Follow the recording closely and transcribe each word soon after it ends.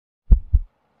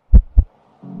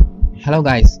Hello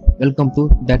guys, welcome to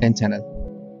that channel.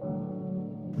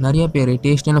 நிறைய பேர்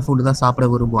டேஸ்டியான ஃபுட் தான் சாப்பிட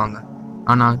விரும்புவாங்க.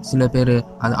 ஆனால் சில பேர்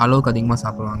அது அளவுக்கு அதிகமாக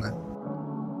சாப்பிடுவாங்க.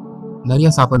 நிறைய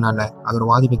சாப்பிட்றதுனால அதோட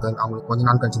பாதிப்புகள் அவங்களுக்கு கொஞ்ச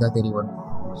நாள் கழிச்சு தான் தெரிய வரும்.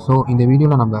 ஸோ இந்த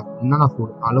வீடியோவில் நம்ம என்னென்ன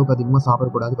ஃபுட் அளவுக்கு அதிகமாக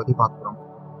சாப்பிடக்கூடாது பற்றி பார்க்குறோம்.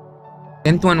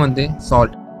 10th ஒன் வந்து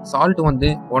சால்ட். சால்ட்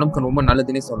வந்து உடம்புக்கு ரொம்ப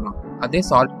நல்லதுன்னே சொல்லலாம். அதே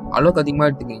சால்ட் அளவுக்கு அதிகமாக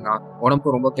எடுத்துக்கிங்கன்னா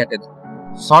உடம்புக்கு ரொம்ப கெட்டது.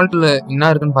 சால்ட்டில்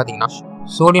என்ன இருக்குன்னு பார்த்தீங்கன்னா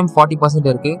சோடியம் 40%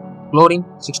 இருக்குது, குளோரின்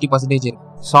 60% இருக்கு.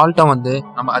 சால்ட்டை வந்து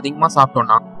நம்ம அதிகமாக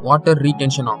சாப்பிட்டோம்னா வாட்டர்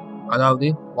ரீடென்ஷன் ஆகும். அதாவது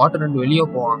வாட்டர் ரெண்டு வெளியே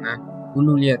போவாங்க,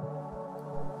 உள்ளே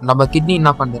நம்ம கிட்னி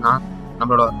என்ன பண்ணுதுன்னா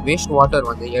நம்மளோட வேஸ்ட் வாட்டர்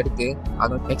வந்து எடுத்து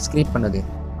அதை எக்ஸ்கிரீட் பண்ணுது.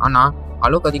 ஆனால்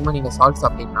அளவுக்கு அதிகமாக நீங்கள் சால்ட்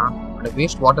சாப்பிட்டீங்கன்னா அந்த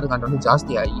வேஸ்ட் வாட்டர் கண்ட் வந்து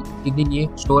ஜாஸ்தி ஆகி கிட்னியே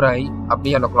ஸ்டோர் ஆகி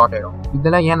அப்படியே அதில் க்ளாட் ஆகிடும்.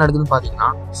 இதெல்லாம் ஏன் நடக்குதுன்னு பார்த்தீங்கன்னா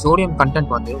சோடியம்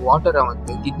கண்டென்ட் வந்து வாட்டரை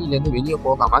வந்து கிட்னிலேருந்து வெளியே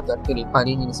போகாமல் தடுத்து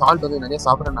நிற்பாரு. நீங்கள் சால்ட் வந்து நிறைய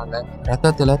சாப்பிட்றதுனால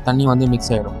ரத்தத்தில் தண்ணி வந்து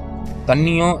மிக்ஸ் ஆகிடும்.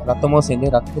 தண்ணியும் ரத்தமும் சேர்ந்து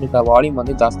ரத்தத்தில் இருக்க வால்யூம்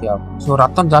வந்து ஜாஸ்தி ஆகும். ஸோ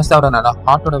ரத்தம் ஜாஸ்தி ஆகிறதுனால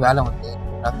ஹார்ட்டோட வேலை வந்து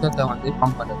ரத்தத்தை வந்து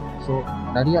பம்ப் பண்ணுது. ஸோ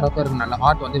நிறைய ரத்தம் இருக்கிறதுனால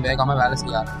ஹார்ட் வந்து வேகமாக வேலை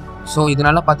செய்யாது. ஸோ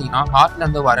இதனால பார்த்தீங்கன்னா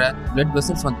ஹார்ட்லேருந்து வர பிளட்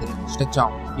வெசல்ஸ் வந்து ஸ்ட்ரெச்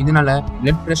ஆகும். இதனால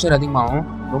பிளட் ப்ரெஷர் அதிகமாகும்.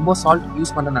 ரொம்ப சால்ட்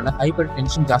யூஸ் பண்ணுறதுனால ஹைப்பர்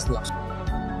டென்ஷன் ஜாஸ்தி ஆகும்.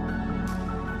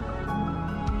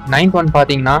 9th ஒன்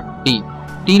பார்த்தீங்கன்னா டீ.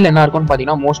 டீயில் என்ன இருக்கும்னு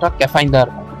பார்த்தீங்கன்னா மோஸ்ட்டாக கெஃபைன் தான்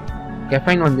இருக்கும்.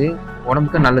 கெஃபைன் வந்து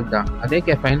உடம்புக்கு நல்லது தான். அதே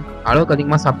கெஃபைன் அளவுக்கு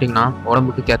அதிகமாக சாப்பிட்டிங்கன்னா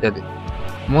உடம்புக்கு கெட்டது.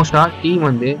 மோஸ்ட்டாக டீ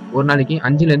வந்து ஒரு நாளைக்கு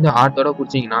 5லேருந்து 6 தடவை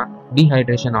குடிச்சிங்கன்னா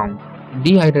டீஹைட்ரேஷன் ஆகும்.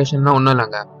 டீஹைட்ரேஷன்னா ஒன்றும்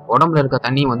இல்லைங்க, உடம்புல இருக்க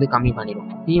தண்ணி வந்து கம்மி பண்ணிடும்.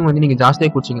 டீ வந்து நீங்கள்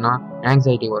ஜாஸ்தியாக குடிச்சிங்கன்னா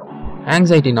ஆங்ஸைட்டி வரும்.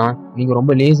 ஆங்ஸைட்டினா நீங்கள்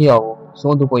ரொம்ப லேசியாகவும்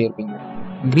சோர்ந்து போயிருப்பீங்க.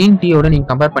 க்ரீன் டீயோட நீங்கள்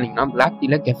கம்பேர் பண்ணிங்கன்னா பிளாக்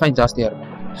டீயில் கெஃபைன் ஜாஸ்தியாக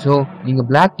இருக்கும். ஸோ நீங்கள்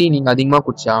பிளாக் டீ நீங்கள் அதிகமாக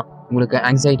குடிச்சா உங்களுக்கு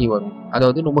ஆங்ஸைட்டி வரும்,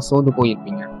 அதாவது ரொம்ப சோர்ந்து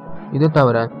போயிருப்பீங்க. இதை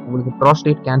தவிர உங்களுக்கு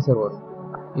ப்ராஸ்டேட் கேன்சர் வரும்.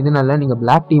 இதனால நீங்கள்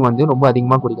பிளாக் டீ வந்து ரொம்ப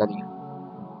அதிகமாக குடிக்காதீங்க.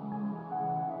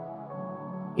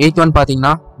 8th ஒன்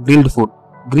பார்த்தீங்கன்னா கிரில்டு ஃபுட்.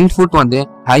 கிரில்டு ஃபுட் வந்து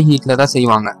ஹை ஹீட்டில் தான்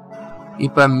செய்வாங்க.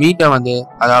 இப்போ மீட்டை வந்து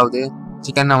அதாவது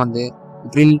சிக்கனை வந்து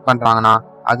கிரில் பண்ணுறாங்கன்னா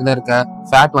அதில் இருக்க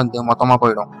ஃபேட் வந்து மொத்தமாக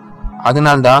போயிடும்.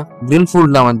 அதனால தான் கிரில்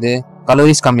ஃபுட்டில் வந்து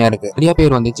கலோரிஸ் கம்மியாக இருக்குது. நிறைய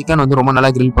பேர் வந்து சிக்கன் வந்து ரொம்ப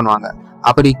நல்லா கிரில் பண்ணுவாங்க.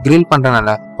 அப்படி கிரில் பண்ணுறதுனால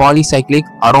பாலிசைக்ளிக்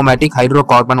அரோமேட்டிக் ஹைட்ரோ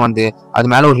கார்பன் வந்து அது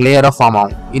மேலே ஒரு லேயராக ஃபார்ம்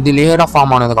ஆகும். இது லேயராக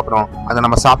ஃபார்ம் ஆனதுக்கப்புறம் அதை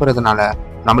நம்ம சாப்பிட்றதுனால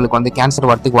நம்மளுக்கு வந்து கேன்சர்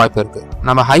வரதுக்கு வாய்ப்பு இருக்கு.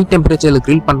 நம்ம ஹை டெம்பரேச்சர்ல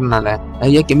கிரில் பண்றதுனால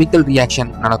நிறைய கெமிக்கல்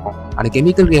ரியாக்ஷன் நடக்கும். அந்த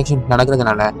கெமிக்கல் ரியாக்ஷன்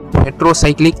நடக்கிறதுனால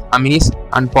heterocyclic அமினிஸ்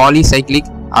and polycyclic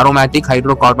aromatic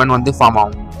hydro carbon வந்து ஃபார்ம்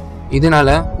ஆகும்.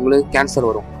 இதனால உங்களுக்கு கேன்சர்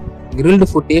வரும். கிரில்டு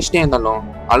ஃபுட் டேஸ்டே இருந்தாலும்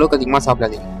அளவுக்கு அதிகமாக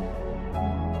சாப்பிடாதீங்க.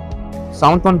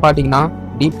 7th ஒன் பார்த்தீங்கன்னா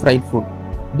deep fried food.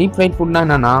 Deep fried ஃபுட்னா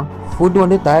என்னன்னா ஃபுட்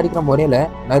வந்து தயாரிக்கிற முறையில்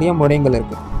நிறைய முறைகள்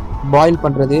இருக்கு. பாயில்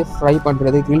பண்ணுறது, ஃப்ரை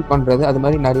பண்ணுறது, கிரில் பண்ணுறது, அது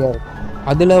மாதிரி நிறையா இருக்கு.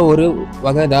 அதில் ஒரு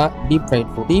வகை தான் deep fried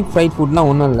food. Deep fried ஃபுட்லாம்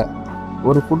ஒன்றும் இல்லை,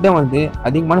 ஒரு ஃபுட்டை வந்து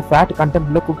அதிகமான ஃபேட்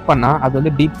கண்டென்ட்டில் குக் பண்ணால் அது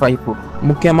வந்து டீப் ஃப்ரை ஃபுட்.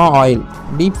 முக்கியமாக ஆயில்.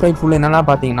 டீப் ஃப்ரைட் ஃபுட் என்னென்னா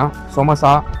பார்த்தீங்கன்னா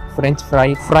samosa, French fry,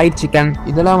 fried chicken,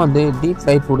 இதெல்லாம் வந்து டீப்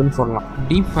ஃப்ரைட் ஃபுட்டுன்னு சொல்லலாம்.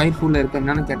 டீப் ஃப்ரைட் ஃபுட்டில் இருக்க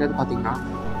என்னென்னு கேட்டது பார்த்தீங்கன்னா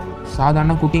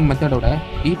சாதாரண cooking மெத்தடோட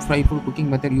deep fry food cooking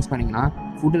method use பண்ணிங்கன்னா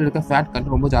ஃபுட்டில் இருக்க ஃபேட் கண்ட்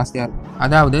ரொம்ப ஜாஸ்தியாக இருக்கும்.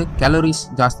 அதாவது கேலரிஸ்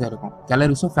ஜாஸ்தியாக இருக்கும்.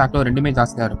 கேலரிஸும் ஃபேட்டும் ரெண்டுமே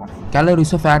ஜாஸ்தியாக இருக்கும்.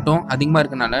 கேலரிஸும் ஃபேட்டும் அதிகமாக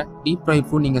இருக்கனால டீப் ஃப்ரை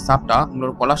ஃபுட் நீங்கள் சாப்பிட்டா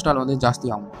உங்களோட கொலஸ்ட்ரால் வந்து ஜாஸ்தி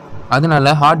ஆகும்.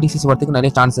 அதனால ஹார்ட் டிசீஸ் வரதுக்கு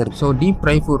நிறைய சான்ஸ் இருக்குது. ஸோ டீப்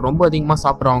ஃப்ரை ஃபுட் ரொம்ப அதிகமாக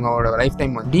சாப்பிட்றவங்களோட லைஃப்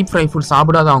டைம் வந்து டீப் ஃப்ரை ஃபுட்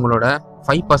சாப்பிடாதவங்களோட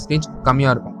 5%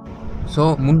 கம்மியாக இருக்கும். ஸோ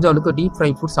முடிஞ்ச அளவுக்கு டீப்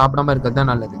ஃப்ரை ஃபுட் சாப்பிடாம இருக்கிறது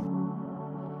தான் நல்லது.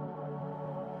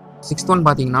 6th ஒன்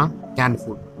பார்த்தீங்கன்னா கேண்ட்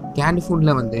ஃபுட். கேண்ட் ஃபுட்டில்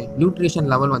வந்து நியூட்ரிஷன்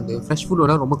லெவல் வந்து ஃப்ரெஷ்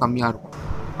ஃபுட்டோட ரொம்ப கம்மியாக இருக்கும்.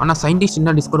 ஆனால் சயின்டிஸ்ட்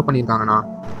என்ன டிஸ்கவர் பண்ணியிருக்காங்கன்னா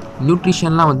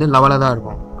நியூட்ரிஷன்லாம் வந்து லெவலாக தான்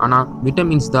இருக்கும், ஆனால்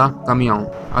விட்டமின்ஸ் தான் கம்மியாகும்.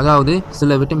 அதாவது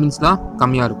சில விட்டமின்ஸ் தான்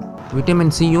கம்மியாக இருக்கும்.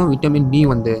 விட்டமின் சியும் விட்டமின் பி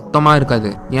வந்து சுத்தமாக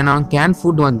இருக்காது. ஏன்னா கேன்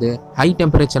ஃபுட் வந்து ஹை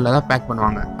டெம்பரேச்சரில் தான் பேக்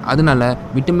பண்ணுவாங்க. அதனால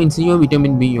விட்டமின் சியும்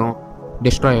விட்டமின் பியும்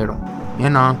டெஸ்ட்ராய் ஆகிடும்.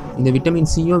 ஏன்னா இந்த விட்டமின்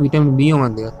சியும் விட்டமின் பியும்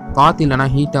வந்து காற்று இல்லைனா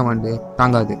ஹீட்டை வந்து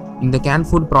தாங்காது. இந்த கேன்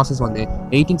ஃபுட் ப்ராசஸ் வந்து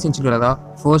 18th சென்ச்சுரியில் தான்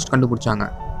ஃபர்ஸ்ட் கண்டுபிடிச்சாங்க.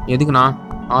 எதுக்குன்னா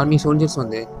ஆர்மி சோல்ஜர்ஸ்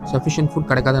வந்து சஃபிஷியன்ட் ஃபுட்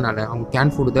கிடைக்காதனால அவங்க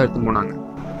கேன் ஃபுட்டு தான் எடுத்துன்னு போனாங்க.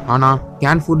 ஆனால்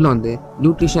கேன் ஃபுட்டில் வந்து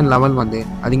நியூட்ரிஷன் லெவல் வந்து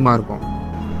அதிகமாக இருக்கும்,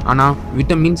 ஆனால்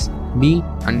விட்டமின்ஸ் பி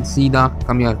அண்ட் சி தான்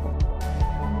கம்மியாக இருக்கும்.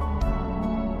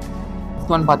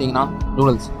 5th ஒன் பார்த்தீங்கன்னா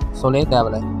நூடுல்ஸ். சொல்லவே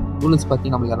தேவையில்லை, நூடுல்ஸ் பற்றி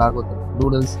நம்மளுக்கு எல்லாருக்கும் தெரியும்.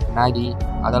 நூடுல்ஸ், மேகி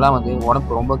அதெல்லாம் வந்து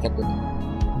உடம்புக்கு ரொம்ப கெட்டது.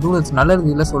 நூடுல்ஸ் நல்லது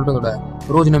இல்லை சொல்கிறதோட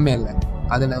பிரயோஜனமே இல்லை.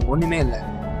 அதில் ஒன்றுமே இல்லை,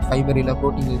 ஃபைபர் இல்லை,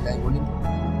 ப்ரோட்டீன் இல்லை, ஒன்றுமே.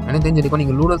 எனக்கு தெரிஞ்சிருக்கும்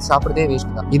நீங்கள் நூடுல்ஸ் சாப்பிட்றதே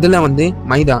வேஸ்ட் தான். இதில் வந்து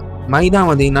மைதா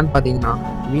வந்து என்னன்னு பார்த்தீங்கன்னா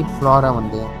வீட் ஃப்ளாரை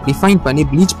வந்து டிஃபைன் பண்ணி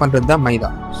ப்ளீச் பண்ணுறது தான் மைதா.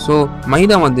 ஸோ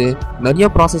மைதா வந்து நிறைய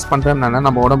ப்ராசஸ் பண்ணுறதுனால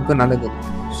நம்ம உடம்புக்கு நல்லது.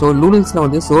 ஸோ நூடுல்ஸில்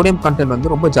வந்து சோடியம் கண்டென்ட்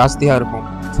வந்து ரொம்ப ஜாஸ்தியாக இருக்கும்.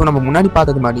 ஸோ நம்ம முன்னாடி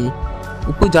பார்த்தது மாதிரி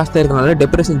உப்பு ஜாஸ்தியாக இருக்கிறனால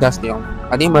டெப்ரெஷன் ஜாஸ்தியாகும்.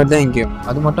 அதே மாதிரி தான் இங்கேயும்.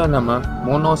 அது மட்டும் இல்லாமல்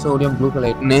மோனோசோடியம்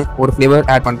குளூக்கலைட்னு ஒரு ஃப்ளேவர்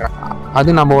ஆட் பண்ணுறாங்க. அது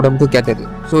நம்ம உடம்புக்கு கேட்டது.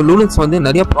 ஸோ நூடுல்ஸ் வந்து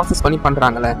நிறைய ப்ராசஸ் பண்ணி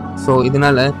பண்ணுறாங்களே. ஸோ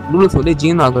இதனால நூடுல்ஸ் வந்து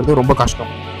ஜீரணம் ஆகுறது ரொம்ப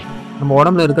கஷ்டம். நம்ம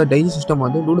உடம்புல இருக்க டைஜஸ்ட் சிஸ்டம்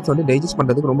வந்து நூடுல்ஸ் வந்து டைஜஸ்ட்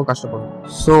பண்ணுறதுக்கு ரொம்ப கஷ்டப்படும்.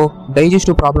 ஸோ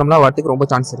டைஜஸ்டிவ் ப்ராப்ளம்லாம் வரதுக்கு ரொம்ப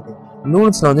சான்ஸ் இருக்குது.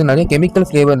 நூடுல்ஸில் வந்து நிறைய கெமிக்கல்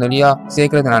ஃப்ளேவர் நிறையா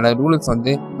சேர்க்கறதுனால நூடுல்ஸ்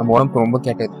வந்து நம்ம உடம்புக்கு ரொம்ப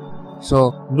கேட்டது. ஸோ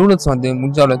நூடுல்ஸ் வந்து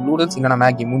முடிஞ்ச அளவுக்கு நூடுல்ஸ் இல்லைனா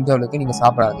மேகி முடிஞ்ச அளவுக்கு நீங்கள்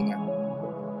சாப்பிடாதீங்க.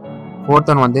 4th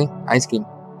ஒன் வந்து ஐஸ்கிரீம்.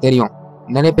 தெரியும்,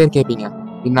 நிறைய பேர் கேட்பீங்க,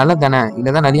 இது நல்ல தானே,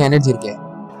 இதில் தான் நிறைய எனர்ஜி இருக்கு,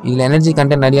 இதில் எனர்ஜி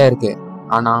கண்டென்ட் நிறையா இருக்குது.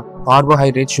 ஆனால்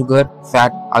கார்போஹைட்ரேட், சுகர்,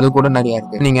 ஃபேட் அது கூட நிறையா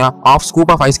இருக்குது. நீங்கள் ½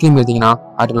 ஸ்கூப் ஆஃப் ஐஸ்கிரீம் எடுத்தீங்கன்னா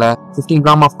அதில் 15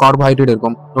 கிராம் ஆஃப் கார்போஹைட்ரேட்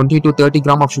இருக்கும், 20 to 30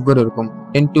 கிராம் ஆஃப் சுகர் இருக்கும்,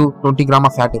 10 to 20 கிராம்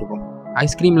ஆஃப் ஃபேட் இருக்கும்.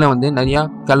 ஐஸ்கிரீமில் வந்து நிறையா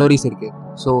கலோரிஸ் இருக்குது.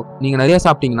 ஸோ நீங்கள் நிறையா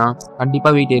சாப்பிட்டீங்கன்னா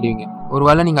கண்டிப்பாக வெயிட் ஏறுவீங்க. ஒரு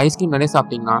வேளை நீங்கள் ஐஸ்கிரீம் நிறைய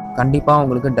சாப்பிட்டீங்கன்னா கண்டிப்பாக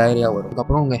உங்களுக்கு டயரியா வரும்.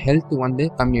 அதுக்கப்புறம் உங்கள் ஹெல்த் வந்து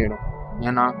கம்மியாயிடும்.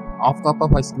 ஏன்னா ½ கப்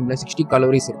ஆஃப் ஐஸ்கிரீமில் 60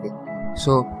 கலோரிஸ் இருக்குது.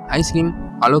 ஸோ ஐஸ்கிரீம்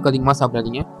அளவுக்கு அதிகமாக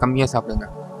சாப்பிடாதீங்க, கம்மியாக சாப்பிடுங்க.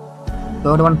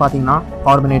 3rd ஒன் பார்த்தீங்கன்னா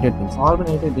carbonated drinks.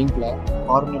 Carbonated ட்ரிங்க்ல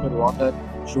carbonated water,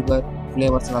 sugar,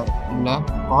 ஃப்ளேவர்ஸ்லாம் இருக்குது. இதில்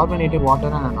கார்பனேட்டட்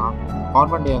வாட்டர் என்னன்னா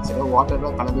கார்பன் டை ஆக்சைடை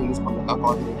வாட்டரில் கலந்து யூஸ் பண்ணுறதா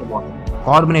கார்பனேட்டட் வாட்டர்.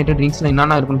 கார்பனேட்டட் ட்ரிங்க்ஸில்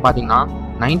என்னென்ன இருக்குன்னு பார்த்தீங்கன்னா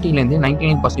 90%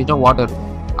 99% வாட்டர் இருக்கும்.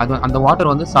 அது அந்த வாட்டர்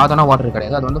வந்து சாதாரண வாட்டர்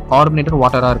கிடையாது, அது வந்து கார்பனேட்டட்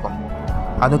வாட்டராக இருக்கும்.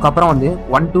 அதுக்கப்புறம் வந்து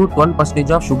 1 to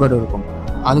 12% ஆஃப் சுகர் இருக்கும்.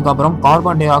 அதுக்கப்புறம்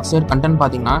கார்பன் டை ஆக்சைடு கண்டென்ட்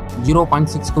பார்த்தீங்கன்னா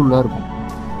 0.6 இருக்கும்.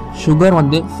 சுகர்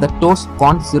வந்து ஃப்ரக்டோஸ்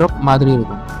கார்ன் சிரப் மாதிரி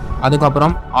இருக்கும்.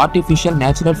 அதுக்கப்புறம் ஆர்டிஃபிஷியல்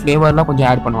நேச்சுரல் ஃப்ளேவர்லாம் கொஞ்சம்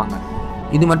ஆட் பண்ணுவாங்க.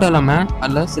 இது மட்டும் இல்லாமல்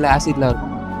அதில் சில ஆசிட்லாம்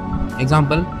இருக்கும்.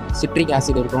 எக்ஸாம்பிள் சிட்ரிக்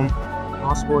ஆசிட் இருக்கும்,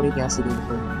 பாஸ்போரிக் ஆசிட்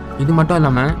இருக்கும். இது மட்டும்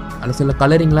இல்லாமல் அதில் சில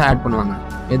கலரிங்லாம் ஆட் பண்ணுவாங்க.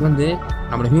 இது வந்து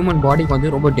நம்மளோட ஹியூமன் பாடிக்கு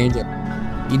வந்து ரொம்ப டேஞ்சர்.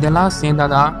 இதெல்லாம்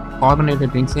சேர்ந்தாதான்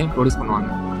கார்பனேட்டட் ட்ரிங்க்ஸே ப்ரொடியூஸ் பண்ணுவாங்க.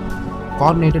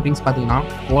 கார்பனேட்டட் ட்ரிங்க்ஸ் பார்த்தீங்கன்னா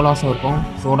கோலாஸும் இருக்கும்,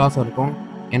 சோடாஸும் இருக்கும்,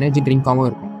 எனர்ஜி ட்ரிங்காகவும்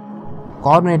இருக்கும்.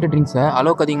 கார்பனேட்டட் ட்ரிங்க்ஸை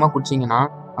அளவுக்கு அதிகமாக குடிச்சிங்கன்னா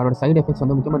அதோட சைடு எஃபெக்ட்ஸ்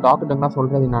வந்து முக்கியமாக டாக்டர்லாம்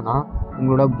சொல்கிறது என்னன்னா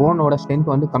உங்களோட போனோட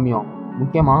ஸ்ட்ரென்த் வந்து கம்மியாகும்.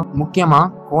 முக்கியமாக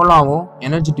கோலாவும்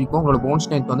எனர்ஜி ட்ரிங்க்கும் உங்களோட போன்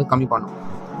ஸ்ட்ரென்த் வந்து கம்மி பண்ணும்.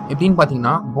 எப்படின்னு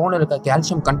பார்த்தீங்கன்னா போனில் இருக்க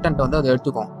கால்சியம் கண்டென்ட் வந்து அதை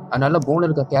எடுத்துக்கும். அதனால போனில்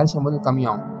இருக்க கால்சியம் வந்து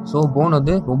கம்மியாகும். ஸோ போன்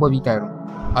வந்து ரொம்ப வீக் ஆகிடும்.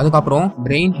 அதுக்கப்புறம்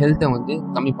பிரெயின் ஹெல்த்தை வந்து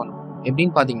கம்மி பண்ணும்.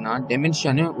 எப்படின்னு பார்த்தீங்கன்னா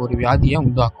டெமென்ஷியான்னு ஒரு வியாதியை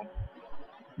உண்டாக்கும்.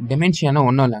 டெமென்ஷியானா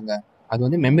ஒன்றும் இல்லைங்க, அது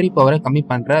வந்து மெமரி பவரை கம்மி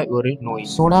பண்ணுற ஒரு நோய்.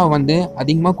 சோடா வந்து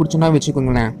அதிகமாக குடிச்சோன்னா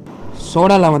வச்சுக்கோங்களேன்,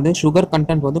 சோடாவில் வந்து சுகர்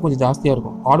கண்டென்ட் வந்து கொஞ்சம் ஜாஸ்தியாக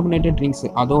இருக்கும். கார்பனேட்டட் ட்ரிங்க்ஸ்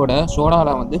அதோட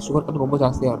சோடாவில் வந்து சுகர் கண்டென்ட் ரொம்ப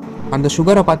ஜாஸ்தியாக இருக்கும். அந்த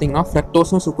சுகரை பார்த்தீங்கன்னா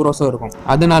ஃப்ரக்டோஸும் சுக்ரோஸும் இருக்கும்.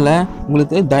 அதனால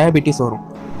உங்களுக்கு டயபெட்டிஸ் வரும்.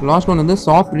 லாஸ்ட் ஒன் வந்து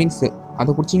சாஃப்ட் ட்ரிங்க்ஸ்.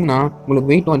 அதை குடிச்சிங்கன்னா உங்களுக்கு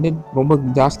வெயிட் வந்து ரொம்ப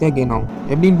ஜாஸ்தியாக கெயின் ஆகும்.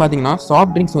 எப்படின்னு பார்த்தீங்கன்னா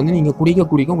சாஃப்ட் ட்ரிங்க்ஸ் வந்து நீங்கள்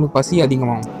குடிக்க உங்களுக்கு பசி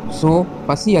அதிகமாகும். ஸோ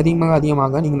பசி அதிகமாக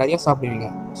நீங்கள் நிறையா சாப்பிடுவீங்க.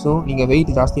 ஸோ நீங்கள்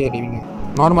வெயிட் ஜாஸ்தியாக ஏறுவீங்க.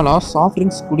 நார்மலாக சாஃப்ட்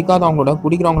ட்ரிங்க்ஸ்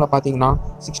குடிக்கிறவங்கள பார்த்தீங்கன்னா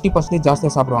 60%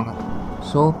 ஜாஸ்தியாக சாப்பிடுவாங்க.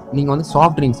 ஸோ நீங்கள் வந்து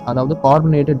சாஃப்ட் ட்ரிங்க்ஸ் அதாவது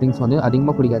கார்பனேட்டட் ட்ரிங்க்ஸ் வந்து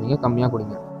அதிகமாக குடிக்காதீங்க, கம்மியாக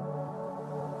குடிங்க.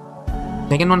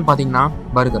 செகண்ட் ஒன் பார்த்தீங்கன்னா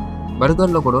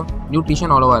பர்கரில் கூட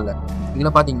நியூட்ரிஷன் அவ்வளோவா இல்லை.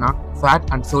 இதில் பார்த்தீங்கன்னா ஃபேட்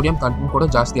அண்ட் சோடியம் கண்டென்ட் கூட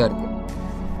ஜாஸ்தியாக இருக்குது.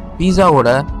 பீஸாவோட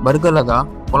பர்கரில் தான்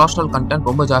கொலஸ்ட்ரால் கண்டென்ட்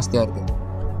ரொம்ப ஜாஸ்தியாக இருக்குது.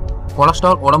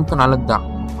 கொலஸ்ட்ரால் உடம்புக்கு நல்லது தான்.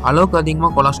 அளவுக்கு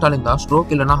அதிகமாக கொலஸ்ட்ரால் இருந்தால்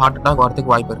ஸ்ட்ரோக் இல்லைனா ஹார்ட் அட்டாக்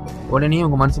வரதுக்கு வாய்ப்பு இருக்குது. உடனே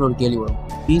உங்கள் மனசில் ஒரு கேள்வி வரும்,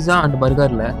 பீஸா அண்ட்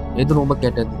பர்கரில் எது ரொம்ப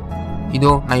கேட்டது?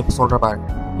 இதோ நான் இப்போ சொல்கிற பாருங்க.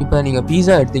 இப்போ நீங்கள்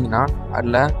பீஸா எடுத்தீங்கன்னா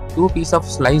அதில் 2 பீஸ் ஆஃப்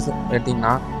ஸ்லைஸ்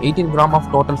எடுத்தீங்கன்னா 18 கிராம் ஆஃப்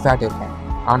டோட்டல் ஃபேட் இருக்கும்.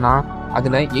 ஆனால்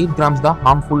அதில் 8 கிராம்ஸ் தான்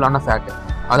ஹார்ம்ஃபுல்லான ஃபேட்டு,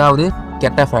 அதாவது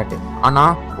கெட்ட ஃபேட்டு.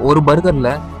 ஆனால் ஒரு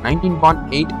பர்கரில்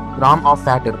 19.8 கிராம் ஆஃப்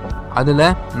ஃபேட் இருக்கும். அதில்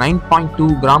 9.2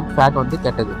 கிராம் ஃபேட் வந்து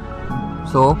கெட்டது.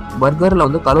 ஸோ பர்கரில்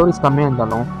வந்து கலோரிஸ் கம்மியாக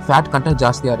இருந்தாலும் ஃபேட் கண்டென்ட்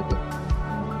ஜாஸ்தியாக இருக்குது.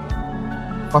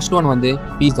 ஃபர்ஸ்ட் ஒன் வந்து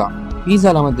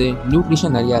பீஸாவில் வந்து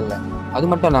நியூட்ரிஷன் நிறையா இல்லை. அது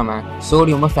மட்டும் இல்லாமல்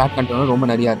சோடியமும் ஃபேட் கண்டென்ட்டும் ரொம்ப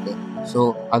நிறையா இருக்குது. ஸோ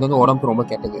அது வந்து உடம்புக்கு ரொம்ப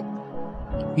கெட்டது.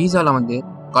 பீஸாவில் வந்து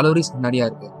கலோரிஸ் நிறையா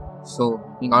இருக்குது. ஸோ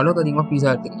நீங்கள் அளவுக்கு அதிகமாக பீஸா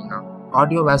எடுத்துக்கிட்டிங்கன்னா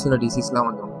கார்டியோவாஸ்குலர் டிசீஸ்லாம்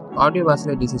வந்துடும்.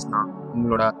 கார்டியோவாஸ்குலர் டிசீஸ்னால்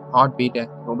உங்களோட ஹார்ட் பீட்டை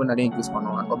ரொம்ப நிறைய இன்க்ரீஸ்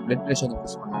பண்ணுவோம். அதுக்கப்புறம் பிளட் ப்ரெஷர்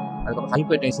இன்க்ரீஸ் பண்ணுவோம். அதுக்கப்புறம்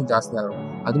ஹைப்பர் டென்ஷன் ஜாஸ்தியாக இருக்கும்.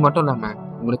 அது மட்டும் இல்லாமல்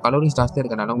உங்களுக்கு கலோரிஸ் ஜாஸ்தியாக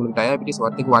இருக்கிறனால உங்களுக்கு டயபெட்டிஸ்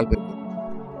வரதுக்கு வாய்ப்பு இருக்குது.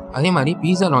 அதே மாதிரி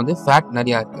பீஸாவில் வந்து ஃபேட்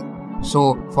நிறையா இருக்குது. ஸோ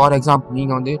ஃபார் எக்ஸாம்பிள்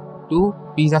நீங்கள் வந்து 2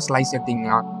 பீஸா ஸ்லைஸ்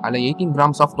எடுத்தீங்கன்னா அதில் 18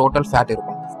 கிராம்ஸ் ஆஃப் டோட்டல் ஃபேட்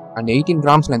இருக்கும். அந்த 18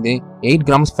 கிராம்ஸ்லேருந்து 8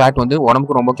 கிராம்ஸ் ஃபேட் வந்து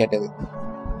உடம்புக்கு ரொம்ப கெட்டது.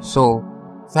 ஸோ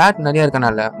ஃபேட் நிறையா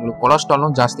இருக்கனால உங்களுக்கு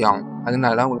கொலஸ்ட்ராலும் ஜாஸ்தி ஆகும்.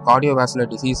 அதனால உங்களுக்கு கார்டியோவாஸ்குலர்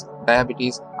டிசீஸ்,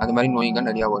 டயபெட்டிஸ் அது மாதிரி நோய்கள்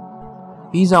நிறையா வரும்.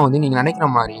 பீஸா வந்து நீங்கள் நினைக்கிற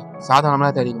மாதிரி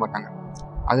சாதாரணமாக தயாரிக்க மாட்டாங்க.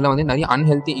 அதில் வந்து நிறைய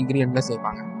அன்ஹெல்த்தி இன்க்ரீடியன்ட்லாம்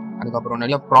சேர்ப்பாங்க. அதுக்கப்புறம்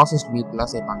நிறைய ப்ராசஸ்ட்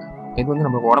மீட்லாம் சேர்ப்பாங்க. இது வந்து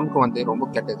நம்ம உடம்புக்கு வந்து ரொம்ப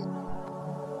கெட்டது.